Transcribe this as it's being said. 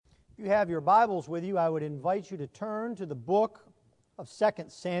you have your Bibles with you, I would invite you to turn to the book of 2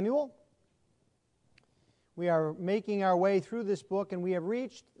 Samuel. We are making our way through this book, and we have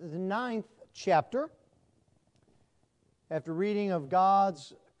reached the 9th chapter. After reading of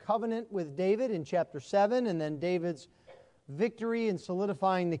God's covenant with David in chapter 7, and then David's victory in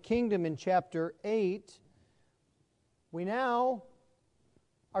solidifying the kingdom in chapter 8, we now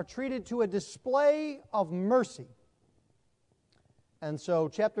are treated to a display of mercy. And so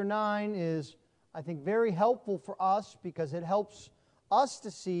chapter 9 is, I think, very helpful for us because it helps us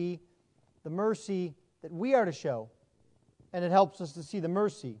to see the mercy that we are to show, and it helps us to see the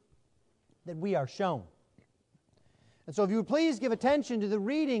mercy that we are shown. And so if you would please give attention to the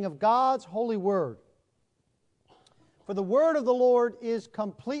reading of God's holy word. For the word of the Lord is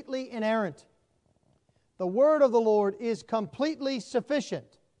completely inerrant. The word of the Lord is completely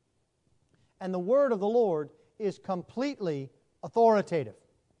sufficient. And the word of the Lord is completely authoritative.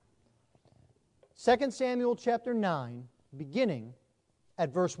 2 Samuel chapter 9, beginning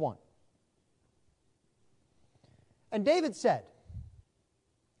at verse 1. And David said,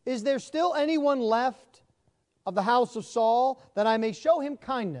 "Is there still anyone left of the house of Saul, that I may show him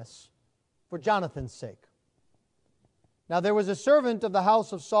kindness for Jonathan's sake?" Now there was a servant of the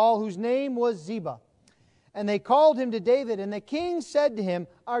house of Saul whose name was Ziba. And they called him to David, and the king said to him,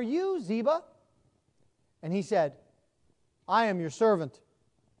 "Are you Ziba?" And he said, "I am your servant."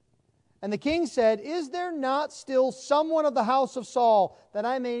 And the king said, "Is there not still someone of the house of Saul, that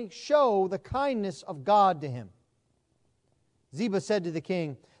I may show the kindness of God to him?" Ziba said to the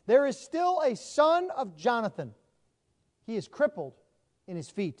king, "There is still a son of Jonathan. He is crippled in his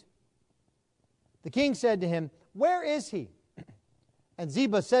feet." The king said to him, "Where is he?" And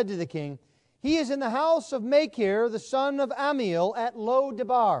Ziba said to the king, "He is in the house of Machir, the son of Ammiel, at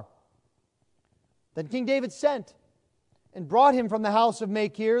Lo-debar." Then King David sent and brought him from the house of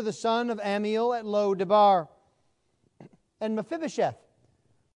Machir, the son of Ammiel, at Lo-debar. And Mephibosheth,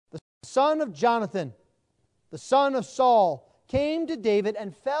 the son of Jonathan, the son of Saul, came to David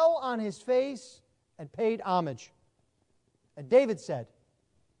and fell on his face and paid homage. And David said,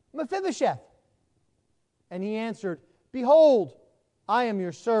 "Mephibosheth." And he answered, "Behold, I am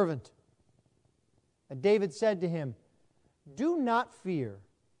your servant." And David said to him, "Do not fear,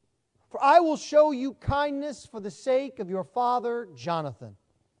 for I will show you kindness for the sake of your father Jonathan.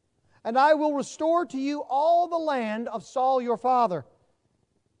 And I will restore to you all the land of Saul your father.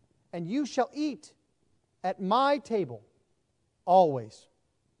 And you shall eat at my table always."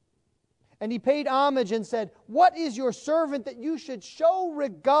 And he paid homage and said, "What is your servant that you should show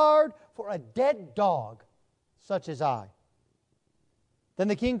regard for a dead dog such as I?" Then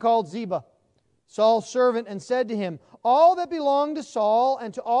the king called Ziba, Saul's servant, and said to him, "All that belonged to Saul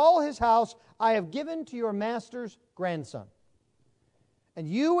and to all his house I have given to your master's grandson. And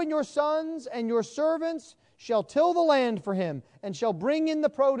you and your sons and your servants shall till the land for him, and shall bring in the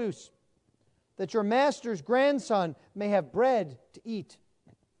produce, that your master's grandson may have bread to eat.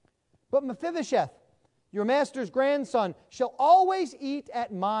 But Mephibosheth, your master's grandson, shall always eat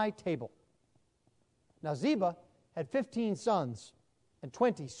at my table." Now Ziba had 15 sons and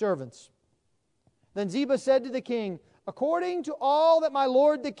 20 servants. Then Ziba said to the king, "According to all that my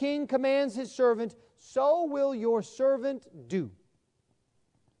lord the king commands his servant, so will your servant do."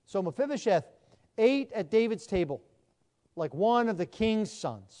 So Mephibosheth ate at David's table like one of the king's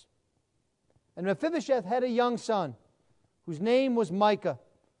sons. And Mephibosheth had a young son, whose name was Micah.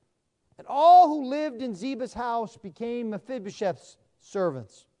 And all who lived in Ziba's house became Mephibosheth's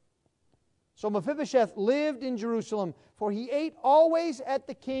servants. So Mephibosheth lived in Jerusalem, for he ate always at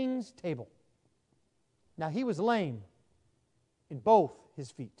the king's table. Now he was lame in both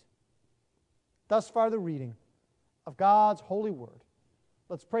his feet. Thus far the reading of God's holy word.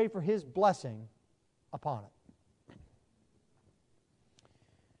 Let's pray for His blessing upon it.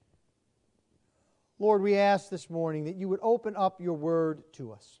 Lord, we ask this morning that you would open up your word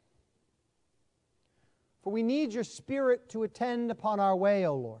to us. For we need your Spirit to attend upon our way,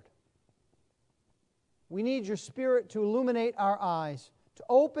 O Lord. We need your Spirit to illuminate our eyes, to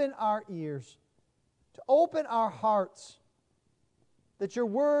open our ears, to open our hearts, that your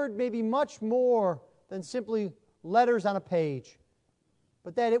word may be much more than simply letters on a page,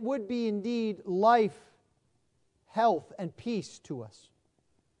 but that it would be indeed life, health, and peace to us.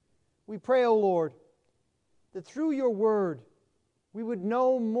 We pray, O Lord, that through your word we would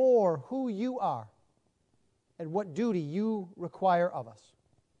know more who you are and what duty you require of us.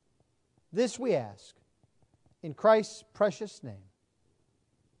 This we ask in Christ's precious name.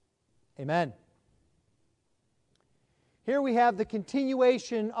 Amen. Here we have the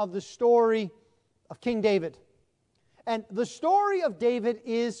continuation of the story of King David. And the story of David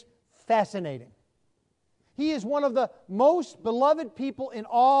is fascinating. He is one of the most beloved people in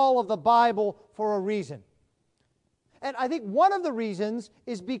all of the Bible for a reason. And I think one of the reasons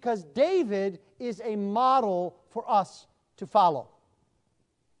is because David is a model for us to follow.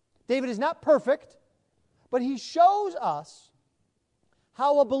 David is not perfect, but he shows us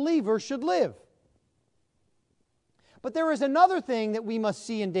how a believer should live. But there is another thing that we must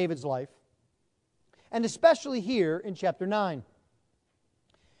see in David's life, and especially here in chapter 9.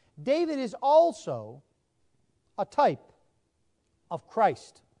 David is also a type of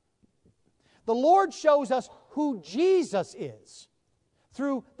Christ. The Lord shows us who Jesus is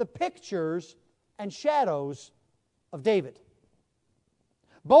through the pictures and shadows of David.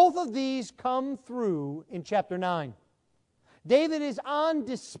 Both of these come through in chapter 9. David is on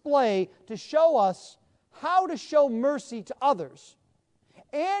display to show us how to show mercy to others,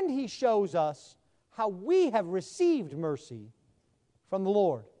 and he shows us how we have received mercy from the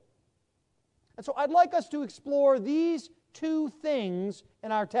Lord. And so I'd like us to explore these two things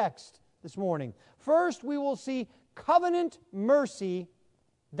in our text this morning. First, we will see covenant mercy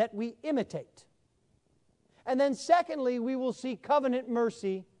that we imitate. And then secondly, we will see covenant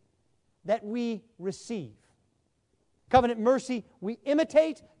mercy that we receive. Covenant mercy we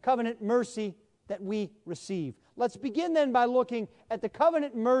imitate, covenant mercy that we receive. Let's begin then by looking at the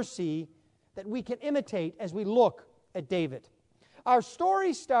covenant mercy that we can imitate as we look at David. Our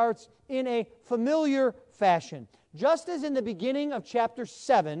story starts in a familiar fashion. Just as in the beginning of chapter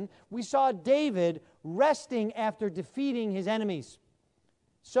 7, we saw David resting after defeating his enemies.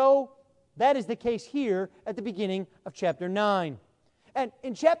 So, that is the case here at the beginning of chapter 9. And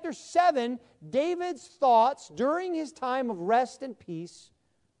in chapter 7, David's thoughts during his time of rest and peace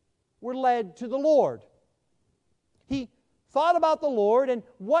were led to the Lord. He thought about the Lord and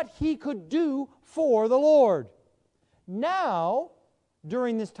what he could do for the Lord. Now,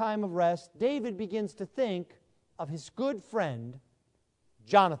 during this time of rest, David begins to think of his good friend,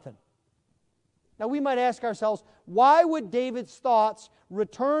 Jonathan. Now, we might ask ourselves, why would David's thoughts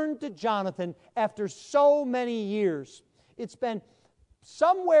return to Jonathan after so many years? It's been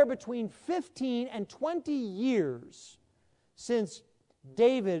somewhere between 15 and 20 years since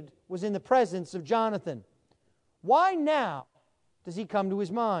David was in the presence of Jonathan. Why now does he come to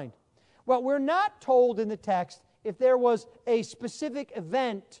his mind? Well, we're not told in the text if there was a specific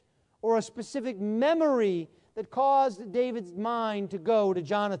event or a specific memory that caused David's mind to go to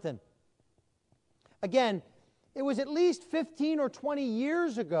Jonathan. Again, it was at least 15 or 20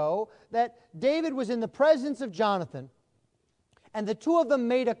 years ago that David was in the presence of Jonathan, and the two of them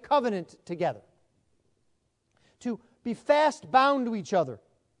made a covenant together to be fast bound to each other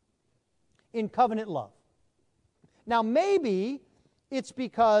in covenant love. Now, maybe it's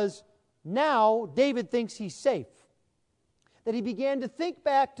because now David thinks he's safe, that he began to think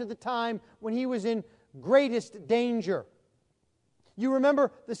back to the time when he was in greatest danger. You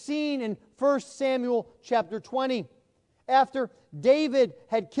remember the scene in 1 Samuel chapter 20. After David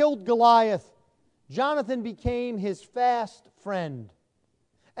had killed Goliath, Jonathan became his fast friend.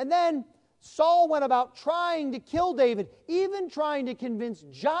 And then Saul went about trying to kill David, even trying to convince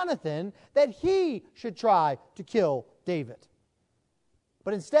Jonathan that he should try to kill David.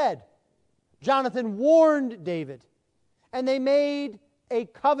 But instead, Jonathan warned David, and they made a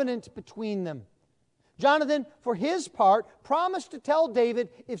covenant between them. Jonathan, for his part, promised to tell David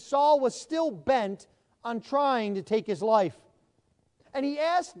if Saul was still bent on trying to take his life. And he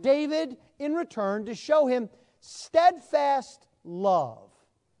asked David in return to show him steadfast love.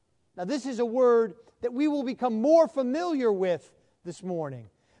 Now, this is a word that we will become more familiar with this morning.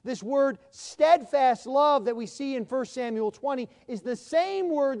 This word, steadfast love, that we see in 1 Samuel 20 is the same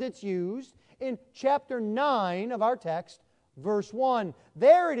word that's used in chapter 9 of our text, verse 1.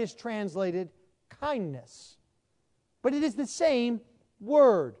 There it is translated kindness. But it is the same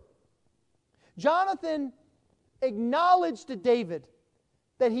word. Jonathan acknowledged to David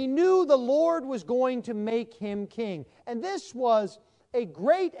that he knew the Lord was going to make him king. And this was a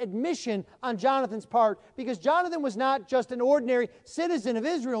great admission on Jonathan's part, because Jonathan was not just an ordinary citizen of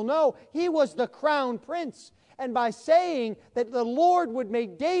Israel. No, he was the crown prince. And by saying that the Lord would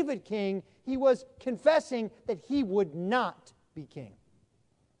make David king, he was confessing that he would not be king.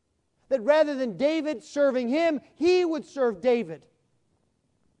 That rather than David serving him, he would serve David.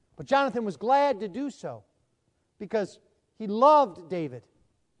 But Jonathan was glad to do so because he loved David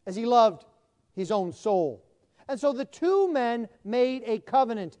as he loved his own soul. And so the two men made a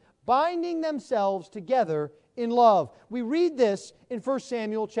covenant, binding themselves together in love. We read this in 1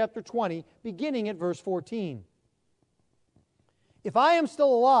 Samuel chapter 20, beginning at verse 14. If I am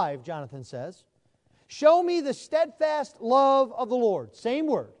still alive, Jonathan says, show me the steadfast love of the Lord. Same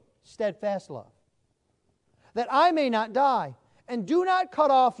word. steadfast love, that I may not die, and do not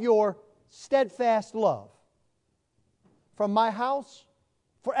cut off your steadfast love from my house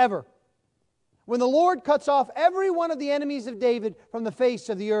forever. When the Lord cuts off every one of the enemies of David from the face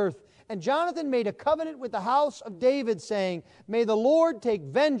of the earth. And Jonathan made a covenant with the house of David, saying, May the Lord take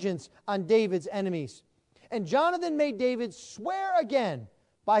vengeance on David's enemies. And Jonathan made David swear again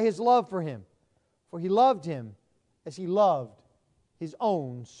by his love for him, for he loved him as he loved his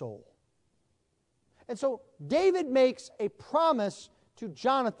own soul. And so David makes a promise to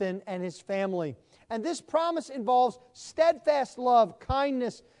Jonathan and his family. And this promise involves steadfast love,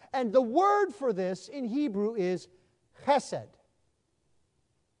 kindness, and the word for this in Hebrew is chesed.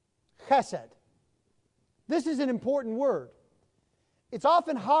 Chesed. This is an important word. It's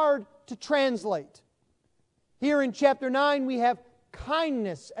often hard to translate. Here in chapter 9 we have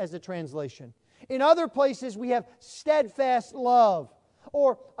kindness as a translation. In other places we have steadfast love.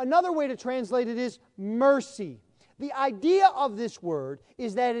 Or another way to translate it is mercy. The idea of this word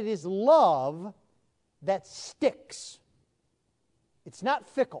is that it is love that sticks. It's not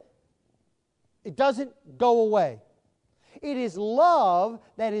fickle. It doesn't go away. It is love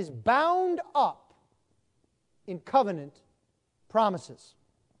that is bound up in covenant promises.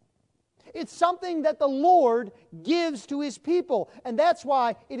 It's something that the Lord gives to His people, and that's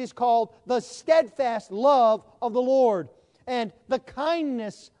why it is called the steadfast love of the Lord and the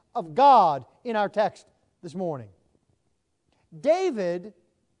kindness of God in our text this morning. David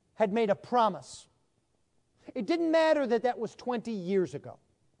had made a promise. It didn't matter that that was 20 years ago.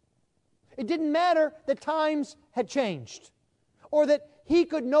 It didn't matter that times had changed or that he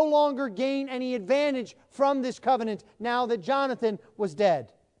could no longer gain any advantage from this covenant now that Jonathan was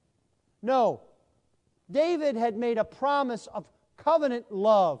dead. No, David had made a promise of covenant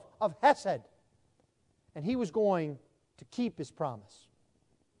love, of hesed, and he was going to keep his promise.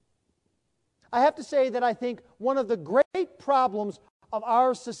 I have to say that I think one of the great problems of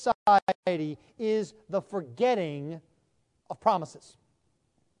our society is the forgetting of promises.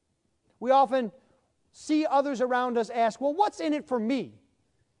 We often see others around us ask, well, what's in it for me?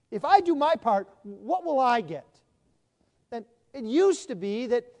 If I do my part, what will I get? And it used to be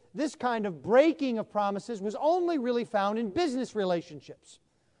that this kind of breaking of promises was only really found in business relationships.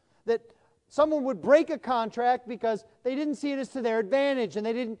 That someone would break a contract because they didn't see it as to their advantage and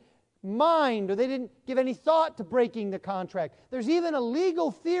they didn't mind or they didn't give any thought to breaking the contract. There's even a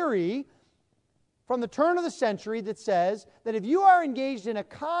legal theory from the turn of the century that says that if you are engaged in a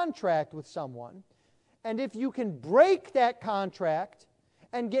contract with someone, and if you can break that contract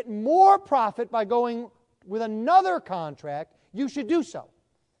and get more profit by going with another contract, you should do so.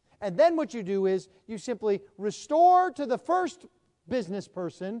 And then what you do is you simply restore to the first business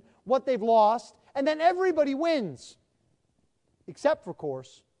person what they've lost, and then everybody wins. Except, of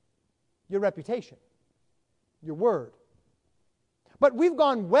course, your reputation, your word. But we've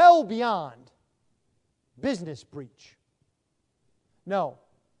gone well beyond business breach. No.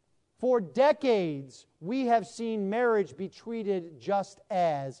 For decades, we have seen marriage be treated just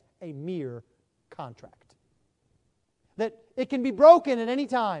as a mere contract. That it can be broken at any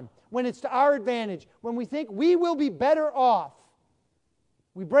time when it's to our advantage, when we think we will be better off.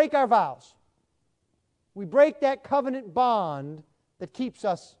 We break our vows. We break that covenant bond that keeps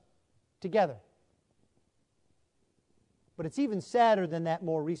us together. But it's even sadder than that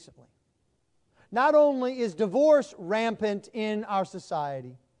more recently. Not only is divorce rampant in our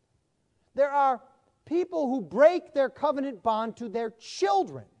society, there are people who break their covenant bond to their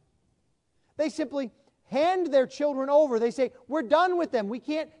children. They simply hand their children over. They say, we're done with them. We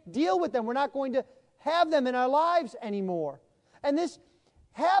can't deal with them. We're not going to have them in our lives anymore. And this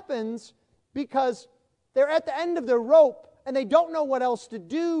happens because they're at the end of their rope and they don't know what else to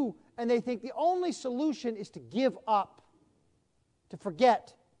do, and they think the only solution is to give up, to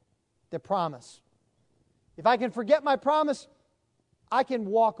forget their promise. If I can forget my promise, I can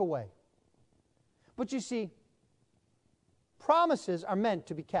walk away. But you see, promises are meant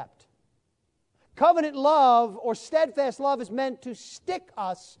to be kept. Covenant love or steadfast love is meant to stick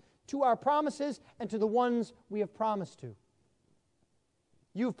us to our promises and to the ones we have promised to.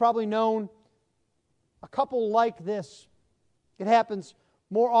 You've probably known a couple like this. It happens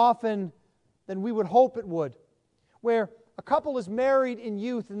more often than we would hope it would, where a couple is married in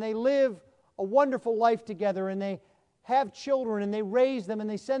youth and they live a wonderful life together and they have children and they raise them and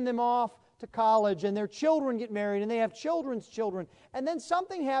they send them off to college and their children get married and they have children's children. And then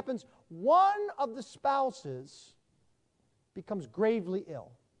something happens. One of the spouses becomes gravely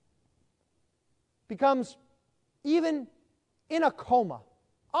ill, becomes even in a coma,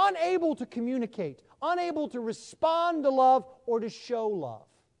 unable to communicate, unable to respond to love or to show love.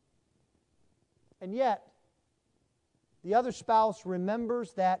 And yet, the other spouse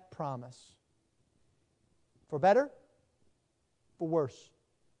remembers that promise. For better, for worse.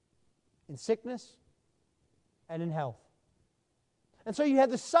 In sickness and in health. And so you have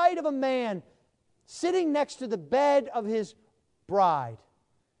the sight of a man sitting next to the bed of his bride.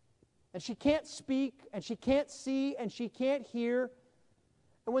 And she can't speak, and she can't see, and she can't hear.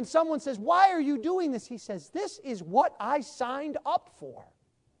 And when someone says, "Why are you doing this?" he says, "This is what I signed up for.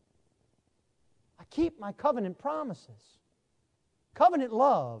 I keep my covenant promises." Covenant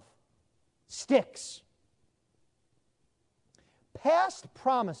love sticks. Past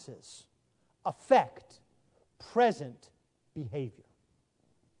promises affect present behavior.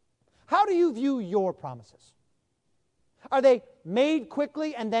 How do you view your promises? Are they made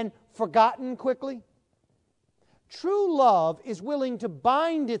quickly and then forgotten quickly? True love is willing to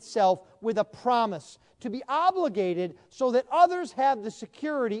bind itself with a promise, to be obligated so that others have the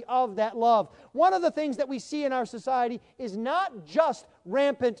security of that love. One of the things that we see in our society is not just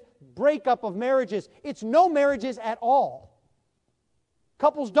rampant breakup of marriages, it's no marriages at all.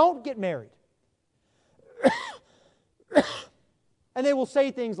 Couples don't get married. And they will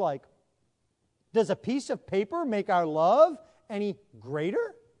say things like, "Does a piece of paper make our love any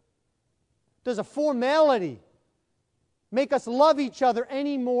greater? Does a formality make us love each other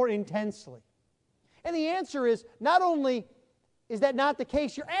any more intensely?" And the answer is, not only is that not the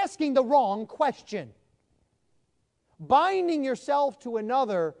case, you're asking the wrong question. Binding yourself to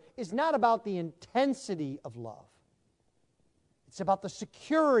another is not about the intensity of love. It's about the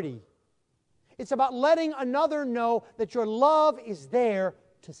security. It's about letting another know that your love is there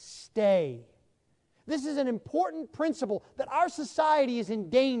to stay. This is an important principle that our society is in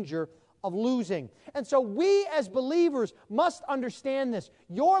danger of losing. And so we as believers must understand this.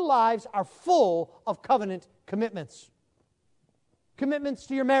 Your lives are full of covenant commitments. Commitments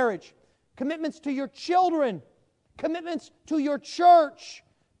to your marriage, commitments to your children, commitments to your church,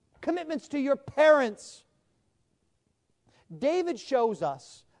 commitments to your parents. David shows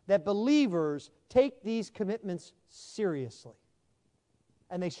us that believers take these commitments seriously,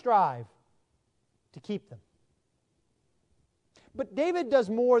 and they strive to keep them. But David does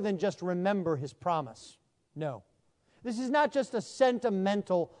more than just remember his promise. No. This is not just a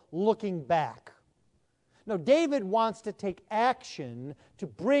sentimental looking back. No, David wants to take action to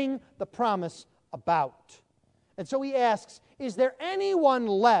bring the promise about. And so he asks, "Is there anyone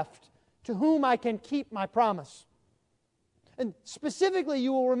left to whom I can keep my promise?" And specifically,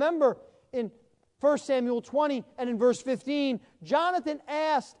 you will remember in 1 Samuel 20 and in verse 15, Jonathan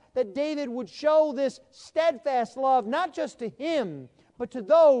asked that David would show this steadfast love, not just to him, but to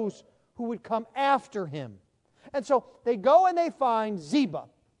those who would come after him. And so they go and they find Ziba,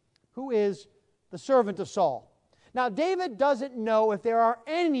 who is the servant of Saul. Now, David doesn't know if there are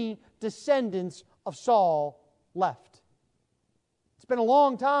any descendants of Saul left. It's been a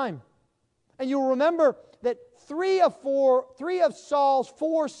long time. And you'll remember that three of Saul's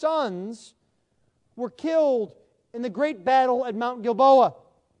 4 sons were killed in the great battle at Mount Gilboa.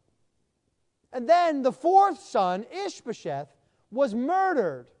 And then the 4th son, Ishbosheth, was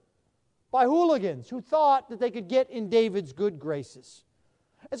murdered by hooligans who thought that they could get in David's good graces.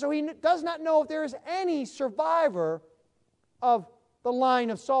 And so he does not know if there is any survivor of the line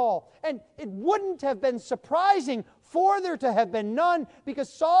of Saul. And it wouldn't have been surprising for there to have been none, because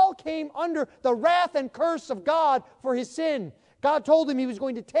Saul came under the wrath and curse of God for his sin. God told him he was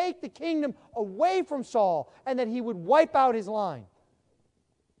going to take the kingdom away from Saul and that he would wipe out his line.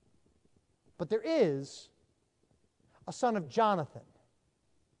 But there is a son of Jonathan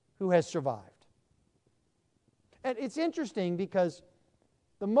who has survived. And it's interesting because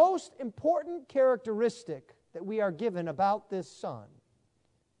the most important characteristic that we are given about this son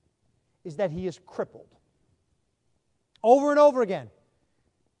is that he is crippled. Over and over again,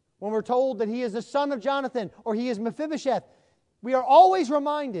 when we're told that he is the son of Jonathan or he is Mephibosheth, we are always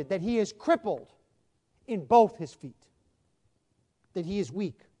reminded that he is crippled in both his feet, that he is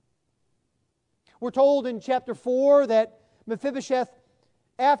weak. We're told in chapter 4 that Mephibosheth,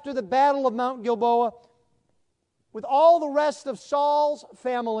 after the battle of Mount Gilboa, with all the rest of Saul's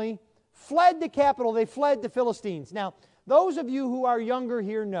family, fled the capital. They fled the Philistines. Now, those of you who are younger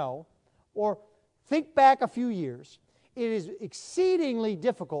here know, or think back a few years, it is exceedingly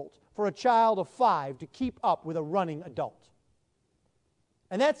difficult for a child of 5 to keep up with a running adult.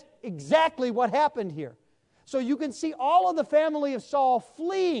 And that's exactly what happened here. So you can see all of the family of Saul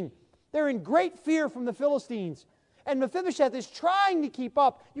fleeing. They're in great fear from the Philistines. And Mephibosheth is trying to keep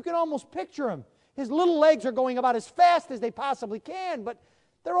up. You can almost picture him. His little legs are going about as fast as they possibly can, but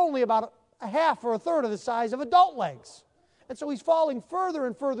they're only about a half or a third of the size of adult legs. And so he's falling further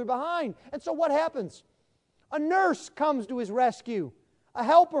and further behind. And so what happens? A nurse comes to his rescue, a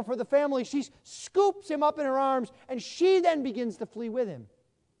helper for the family. She scoops him up in her arms, and she then begins to flee with him.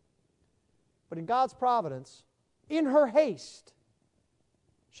 But in God's providence, in her haste,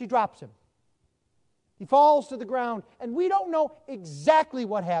 she drops him. He falls to the ground, and we don't know exactly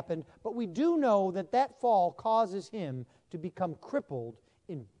what happened, but we do know that that fall causes him to become crippled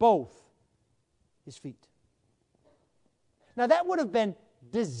in both his feet. Now that would have been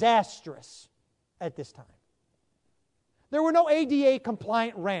disastrous at this time. There were no ADA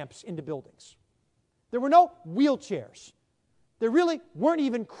compliant ramps into buildings. There were no wheelchairs. There really weren't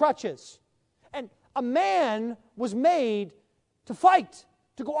even crutches. And a man was made to fight,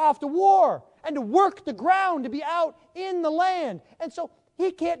 to go off to war, and to work the ground, to be out in the land. And so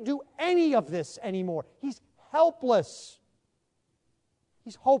he can't do any of this anymore. He's helpless.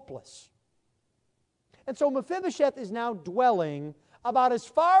 He's hopeless. And so Mephibosheth is now dwelling about as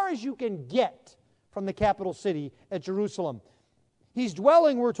far as you can get from the capital city at Jerusalem. He's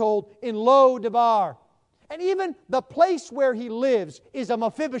dwelling, we're told, in Lo Debar. And even the place where he lives is a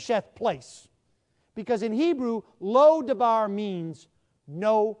Mephibosheth place. Because in Hebrew, Lo Debar means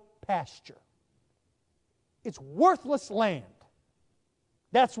no pasture. It's worthless land.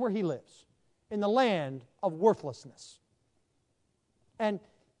 That's where he lives, in the land of worthlessness. And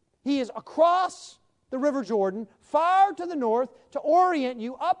he is across the River Jordan, far to the north, to orient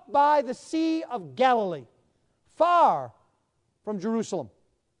you up by the Sea of Galilee, far from Jerusalem.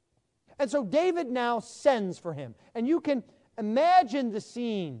 And so David now sends for him. And you can imagine the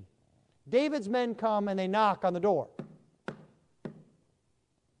scene. David's men come and they knock on the door.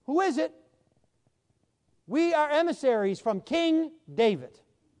 Who is it? We are emissaries from King David.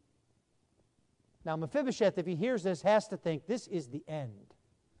 Now Mephibosheth, if he hears this, has to think this is the end.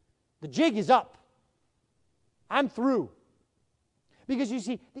 The jig is up. I'm through. Because you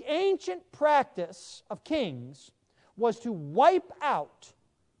see, the ancient practice of kings was to wipe out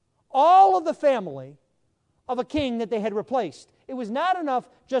all of the family of a king that they had replaced. It was not enough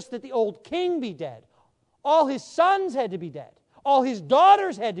just that the old king be dead. All his sons had to be dead. All his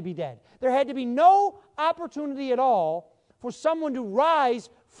daughters had to be dead. There had to be no opportunity at all for someone to rise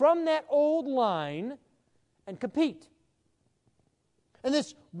from that old line and compete. And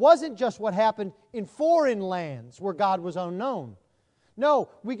this wasn't just what happened in foreign lands where God was unknown. No,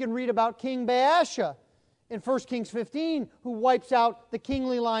 we can read about King Baasha in 1 Kings 15, who wipes out the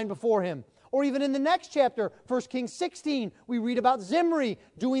kingly line before him. Or even in the next chapter, 1 Kings 16, we read about Zimri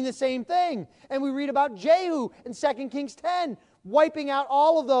doing the same thing. And we read about Jehu in 2 Kings 10, wiping out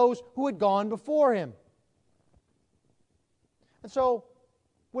all of those who had gone before him. And so,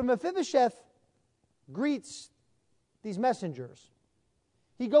 when Mephibosheth greets these messengers,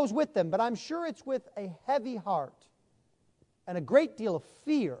 he goes with them, but I'm sure it's with a heavy heart and a great deal of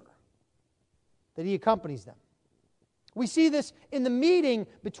fear that he accompanies them. We see this in the meeting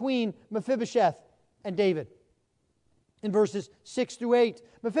between Mephibosheth and David. In verses 6 through 8,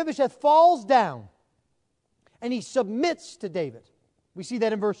 Mephibosheth falls down and he submits to David. We see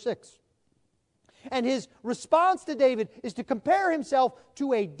that in verse 6. And his response to David is to compare himself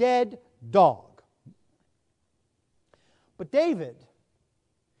to a dead dog. But David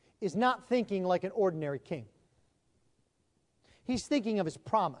is not thinking like an ordinary king. He's thinking of his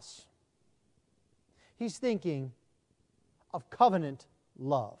promise. He's thinking of covenant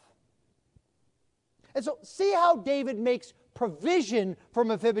love. And so see how David makes provision for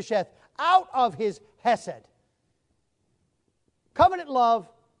Mephibosheth out of his hesed. Covenant love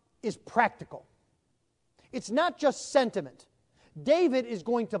is practical. It's not just sentiment. David is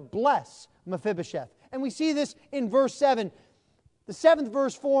going to bless Mephibosheth. And we see this in verse 7. The 7th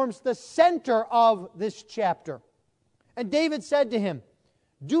verse forms the center of this chapter. And David said to him,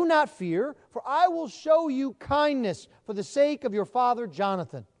 "Do not fear, for I will show you kindness for the sake of your father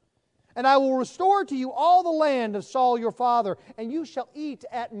Jonathan. And I will restore to you all the land of Saul your father, and you shall eat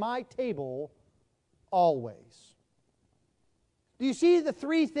at my table always." Do you see the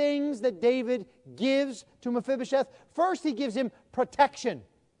three things that David gives to Mephibosheth? First, he gives him protection.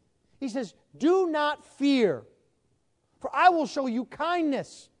 He says, "Do not fear, for I will show you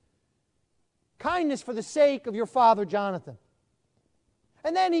kindness. Kindness for the sake of your father Jonathan."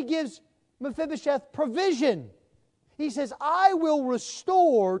 And then he gives Mephibosheth provision. He says, "I will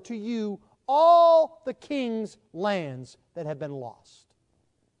restore to you all the king's lands that have been lost."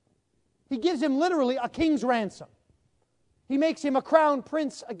 He gives him literally a king's ransom. He makes him a crown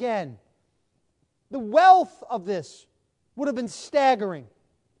prince again. The wealth of this would have been staggering.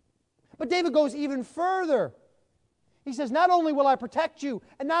 But David goes even further. He says, "Not only will I protect you,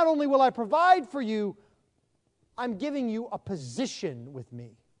 and not only will I provide for you, I'm giving you a position with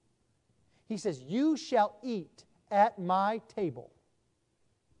me. He says, you shall eat at my table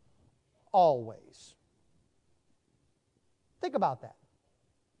always. Think about that.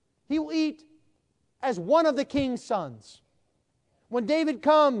 He will eat as one of the king's sons. When David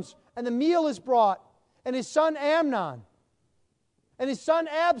comes and the meal is brought, and his son Amnon, and his son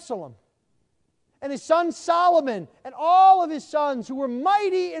Absalom, and his son Solomon, and all of his sons who were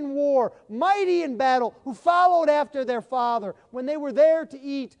mighty in war, mighty in battle, who followed after their father, when they were there to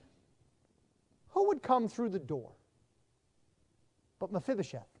eat, who would come through the door but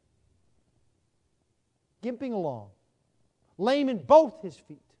Mephibosheth? Gimping along, lame in both his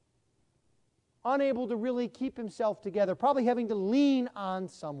feet, unable to really keep himself together, probably having to lean on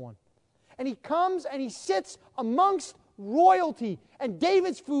someone. And he comes and he sits amongst royalty, and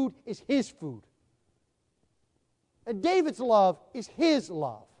David's food is his food. And David's love is his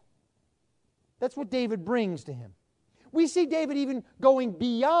love. That's what David brings to him. We see David even going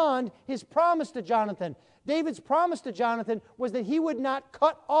beyond his promise to Jonathan. David's promise to Jonathan was that he would not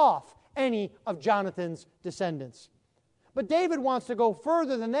cut off any of Jonathan's descendants. But David wants to go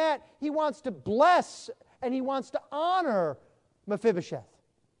further than that. He wants to bless and he wants to honor Mephibosheth.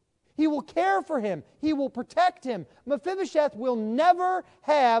 He will care for him. He will protect him. Mephibosheth will never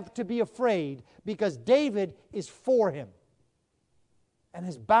have to be afraid because David is for him and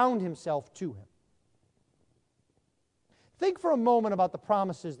has bound himself to him. Think for a moment about the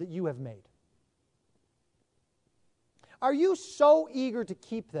promises that you have made. Are you so eager to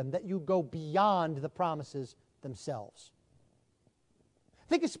keep them that you go beyond the promises themselves?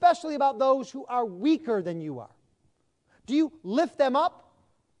 Think especially about those who are weaker than you are. Do you lift them up?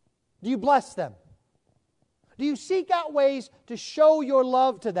 Do you bless them? Do you seek out ways to show your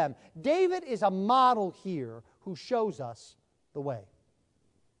love to them? David is a model here who shows us the way.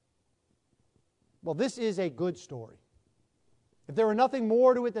 Well, this is a good story. If there were nothing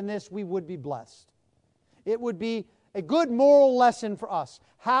more to it than this, we would be blessed. It would be a good moral lesson for us,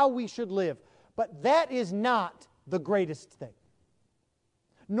 how we should live. But that is not the greatest thing.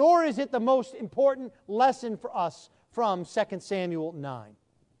 Nor is it the most important lesson for us from 2 Samuel 9.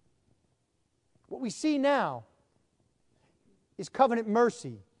 What we see now is covenant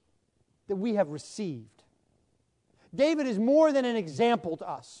mercy that we have received. David is more than an example to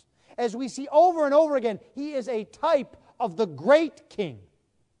us. As we see over and over again, he is a type of the great king,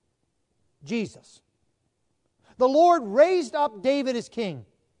 Jesus. The Lord raised up David as king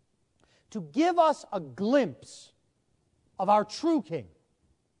to give us a glimpse of our true king.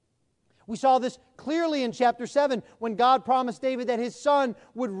 We saw this clearly in chapter 7 when God promised David that his son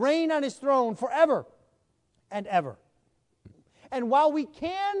would reign on his throne forever and ever. And while we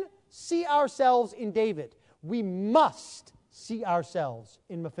can see ourselves in David, we must see ourselves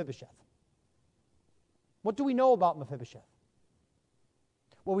in Mephibosheth. What do we know about Mephibosheth?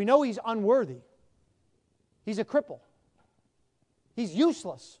 Well, we know he's unworthy. He's a cripple. He's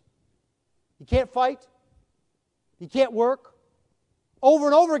useless. He can't fight. He can't work. Over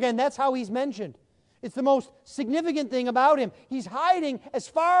and over again, that's how he's mentioned. It's the most significant thing about him. He's hiding as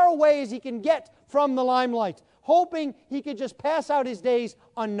far away as he can get from the limelight, hoping he could just pass out his days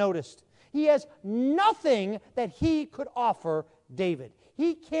unnoticed. He has nothing that he could offer David.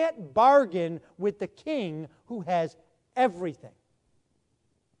 He can't bargain with the king who has everything.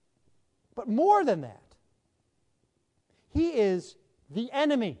 But more than that, he is the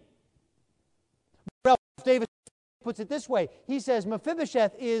enemy. Ralph Davis puts it this way. He says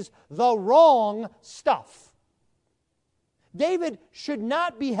Mephibosheth is the wrong stuff. David should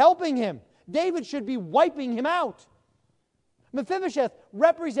not be helping him. David should be wiping him out. Mephibosheth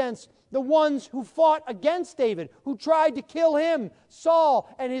represents the ones who fought against David, who tried to kill him,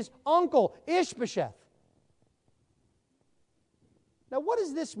 Saul and his uncle Ishbosheth. Now, what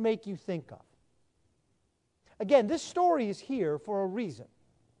does this make you think of? Again, this story is here for a reason.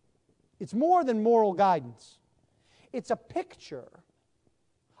 It's more than moral guidance. It's a picture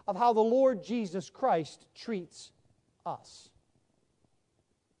of how the Lord Jesus Christ treats us.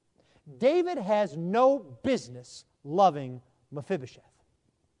 David has no business loving Mephibosheth.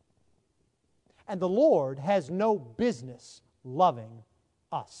 And the Lord has no business loving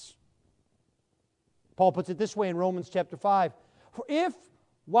us. Paul puts it this way in Romans chapter 5. For if,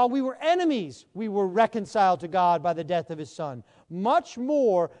 while we were enemies, we were reconciled to God by the death of His Son, much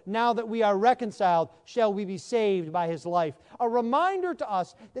more, now that we are reconciled, shall we be saved by His life. A reminder to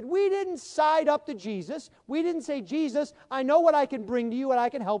us that we didn't side up to Jesus. We didn't say, Jesus, I know what I can bring to you and I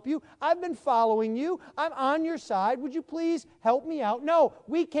can help you. I've been following you. I'm on your side. Would you please help me out? No,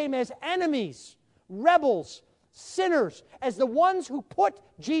 we came as enemies, rebels, sinners, as the ones who put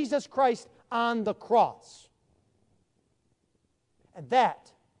Jesus Christ on the cross. And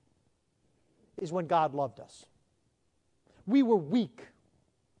that is when God loved us. We were weak,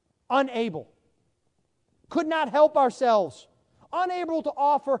 unable, could not help ourselves, unable to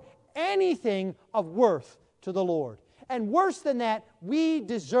offer anything of worth to the Lord. And worse than that, we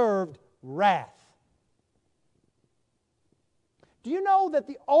deserved wrath. Do you know that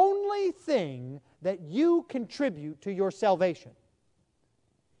the only thing that you contribute to your salvation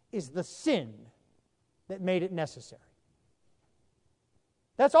is the sin that made it necessary?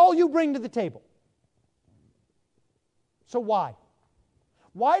 That's all you bring to the table. So why?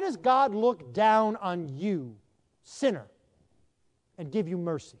 Why does God look down on you, sinner, and give you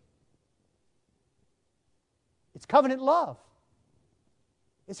mercy? It's covenant love.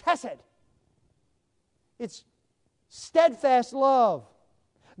 It's hesed. It's steadfast love.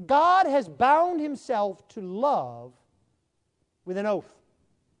 God has bound Himself to love with an oath.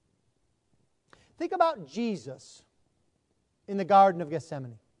 Think about Jesus in the Garden of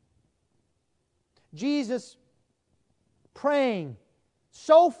Gethsemane. Jesus praying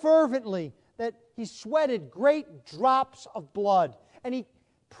so fervently that He sweated great drops of blood. And He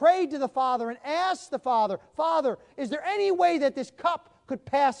prayed to the Father and asked the Father, Father, is there any way that this cup could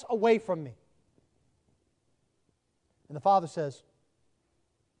pass away from me? And the Father says,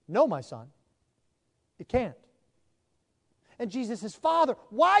 no, my son, it can't. And Jesus says, Father,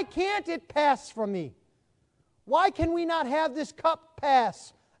 why can't it pass from me? Why can we not have this cup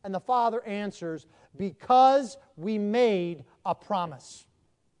pass? And the Father answers, because we made a promise.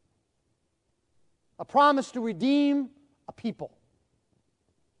 A promise to redeem a people.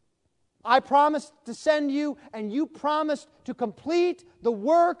 I promised to send you, and you promised to complete the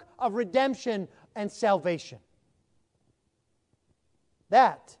work of redemption and salvation.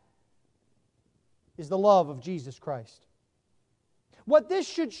 That is the love of Jesus Christ. What this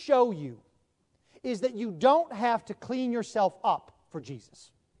should show you is that you don't have to clean yourself up for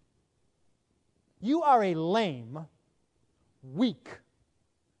Jesus. You are a lame, weak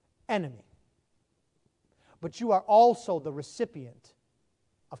enemy. But you are also the recipient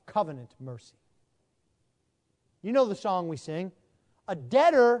of covenant mercy. You know the song we sing, a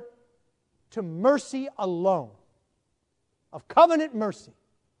debtor to mercy alone. Of covenant mercy,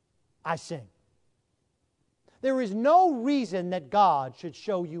 I sing. There is no reason that God should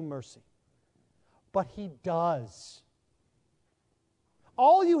show you mercy. But He does.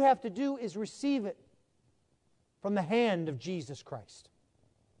 All you have to do is receive it from the hand of Jesus Christ.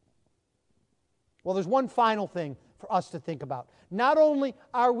 Well, there's one final thing for us to think about. Not only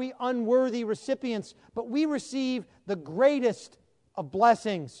are we unworthy recipients, but we receive the greatest of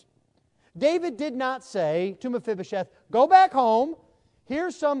blessings. David did not say to Mephibosheth, go back home,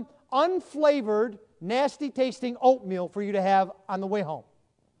 here's some unflavored, nasty-tasting oatmeal for you to have on the way home.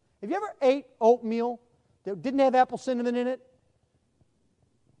 Have you ever ate oatmeal that didn't have apple cinnamon in it?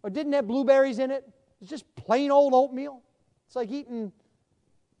 Or didn't have blueberries in it? It's just plain old oatmeal. It's like eating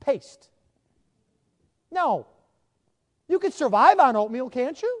paste. No. You could survive on oatmeal,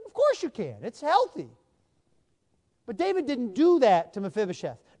 can't you? Of course you can. It's healthy. But David didn't do that to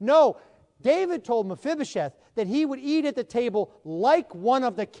Mephibosheth. No, David told Mephibosheth that he would eat at the table like one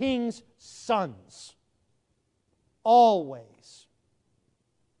of the king's sons. Always.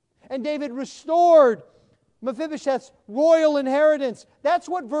 And David restored Mephibosheth's royal inheritance. That's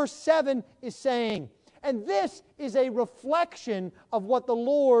what verse 7 is saying. And this is a reflection of what the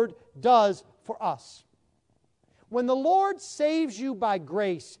Lord does for us. When the Lord saves you by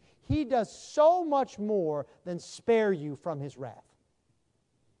grace, He does so much more than spare you from His wrath.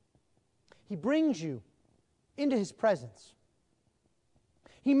 He brings you into His presence.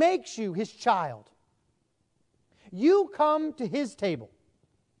 He makes you His child. You come to His table.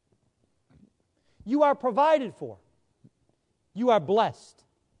 You are provided for. You are blessed.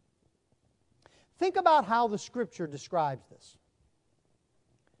 Think about how the Scripture describes this.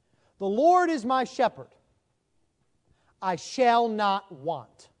 The Lord is my shepherd. I shall not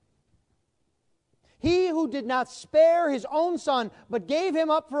want. He who did not spare His own Son, but gave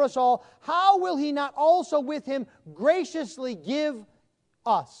Him up for us all, how will He not also with Him graciously give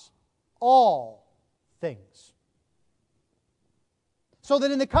us all things? So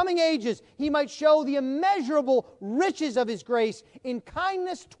that in the coming ages He might show the immeasurable riches of His grace in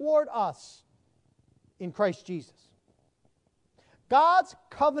kindness toward us in Christ Jesus. God's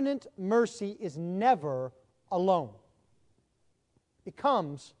covenant mercy is never alone. It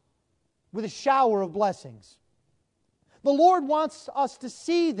comes with a shower of blessings. The Lord wants us to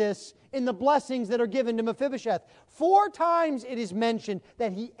see this in the blessings that are given to Mephibosheth. 4 times it is mentioned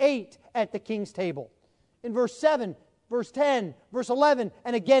that he ate at the king's table. In verse 7, verse 10, verse 11,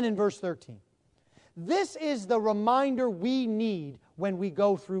 and again in verse 13. This is the reminder we need when we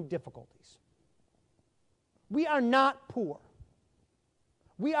go through difficulties. We are not poor.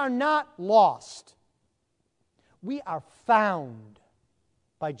 We are not lost. We are found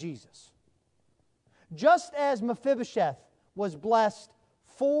by Jesus. Just as Mephibosheth was blessed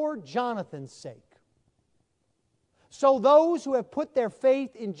for Jonathan's sake, so those who have put their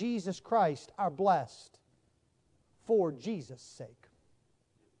faith in Jesus Christ are blessed for Jesus' sake.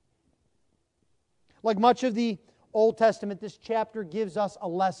 Like much of the Old Testament, this chapter gives us a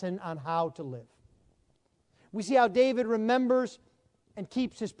lesson on how to live. We see how David remembers and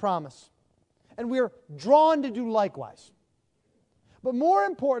keeps his promise, and we are drawn to do likewise. But more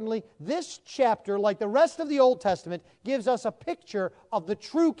importantly, this chapter, like the rest of the Old Testament, gives us a picture of the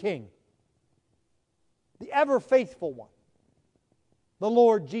true King, the ever-faithful one, the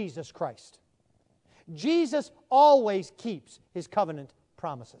Lord Jesus Christ. Jesus always keeps His covenant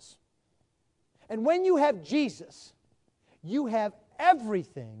promises. And when you have Jesus, you have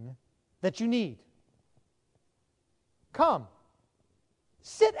everything that you need. Come,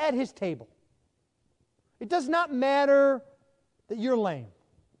 sit at His table. It does not matter that you're lame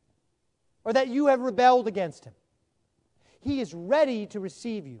or that you have rebelled against Him. He is ready to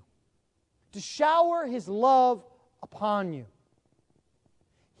receive you, to shower His love upon you.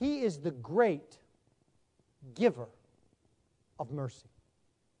 He is the great giver of mercy.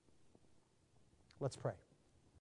 Let's pray.